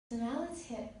let's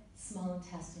hit small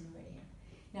intestine meridian.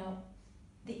 Now,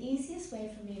 the easiest way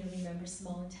for me to remember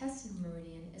small intestine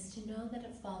meridian is to know that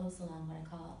it follows along what I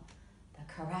call the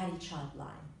karate chop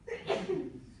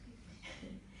line.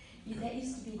 That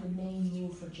used to be the main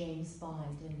move for James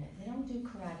Bond, didn't it? They don't do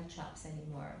karate chops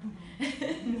anymore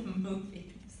in the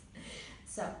movies.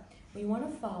 So we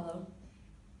want to follow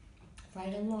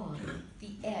right along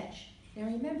the edge. Now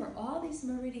remember, all these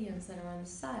meridians that are on the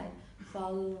side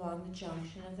follow along the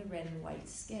junction of the red and white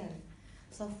skin.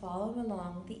 So follow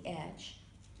along the edge.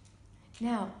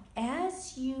 Now,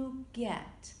 as you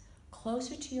get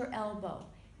closer to your elbow,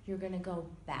 you're going to go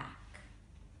back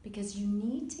because you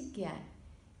need to get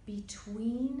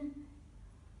between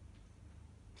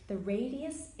the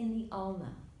radius and the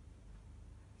ulna.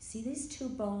 See these two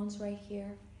bones right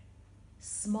here?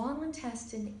 Small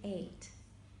intestine 8,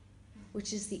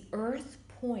 which is the earth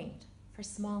point for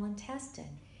small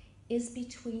intestine, is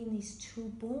between these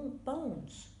two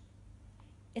bones.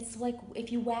 It's like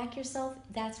if you whack yourself,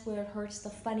 that's where it hurts, the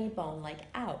funny bone, like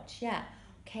ouch, yeah.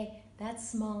 Okay, that's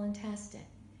small intestine.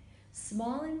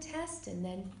 Small intestine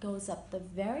then goes up the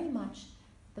very much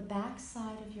the back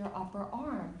side of your upper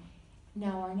arm.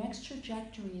 Now our next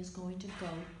trajectory is going to go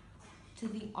to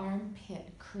the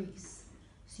armpit crease.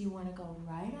 So you want to go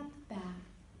right up the back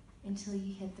until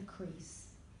you hit the crease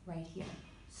right here.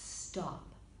 Stop.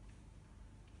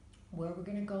 Where we're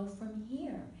going to go from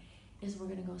here is we're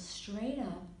going to go straight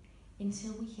up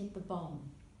until we hit the bone.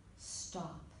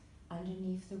 Stop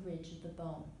underneath the ridge of the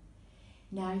bone.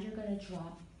 Now you're going to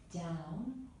drop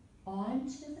down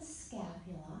onto the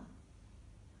scapula,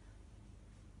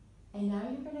 and now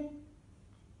you're going to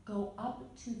go up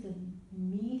to the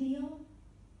medial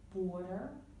border,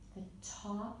 the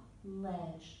top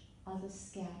ledge of the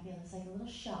scapula. It's like a little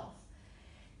shelf.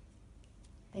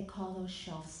 They call those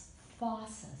shelves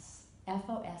fossas.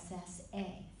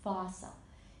 F-O-S-S-A, fossa.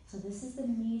 So this is the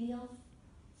medial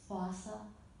fossa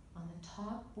on the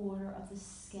top border of the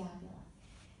scapula.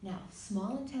 Now,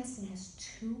 small intestine has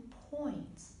 2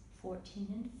 points, 14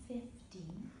 and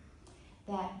 15,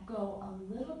 that go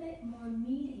a little bit more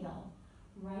medial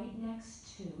right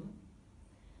next to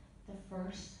the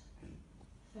first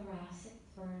thoracic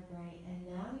vertebrae. And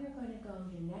now you're going to go,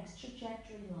 your next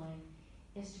trajectory line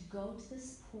is to go to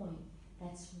this point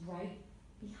that's right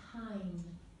behind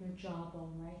your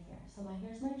jawbone right here. So now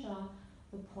here's my jaw.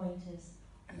 The point is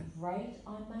right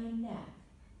on my neck,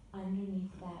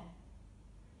 underneath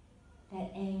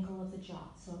that angle of the jaw.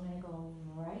 So I'm going to go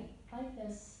right like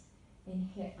this and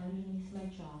hit underneath my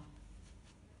jaw.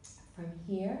 From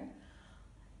here,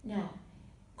 now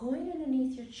going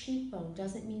underneath your cheekbone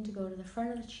doesn't mean to go to the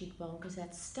front of the cheekbone because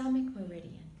that's stomach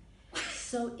meridian.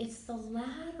 So it's the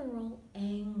lateral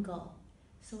angle.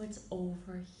 So it's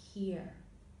over here.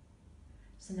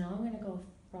 So now I'm going to go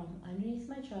from underneath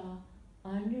my jaw,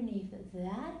 underneath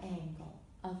that angle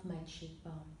of my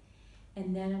cheekbone,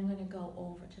 and then I'm going to go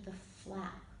over to the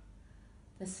flap,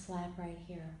 this flap right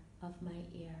here of my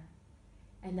ear,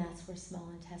 and that's where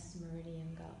small intestine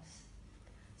meridian goes.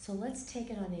 So let's take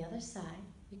it on the other side.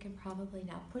 You can probably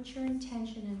now put your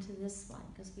intention into this one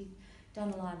because we've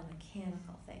done a lot of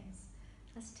mechanical things.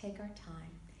 Let's take our time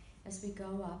as we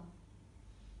go up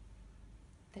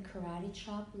the karate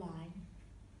chop line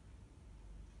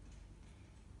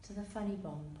to the funny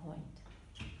bone point.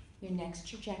 Your next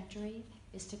trajectory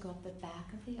is to go up the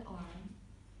back of the arm,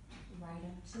 right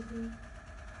up to the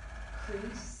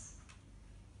crease.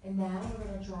 And now we're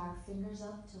going to draw our fingers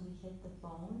up till we hit the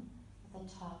bone at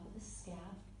the top of the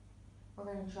scap. We're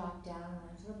going to drop down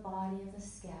onto the body of the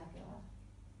scapula.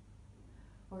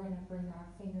 We're going to bring our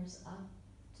fingers up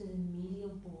to the medial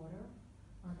border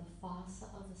on the fossa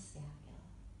of the scapula.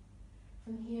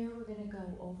 From here, we're going to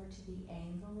go over to the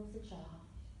angle of the jaw.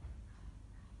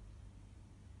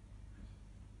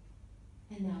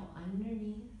 And now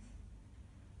underneath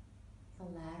the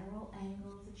lateral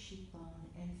angle of the cheekbone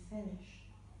and finish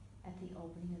at the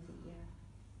opening of the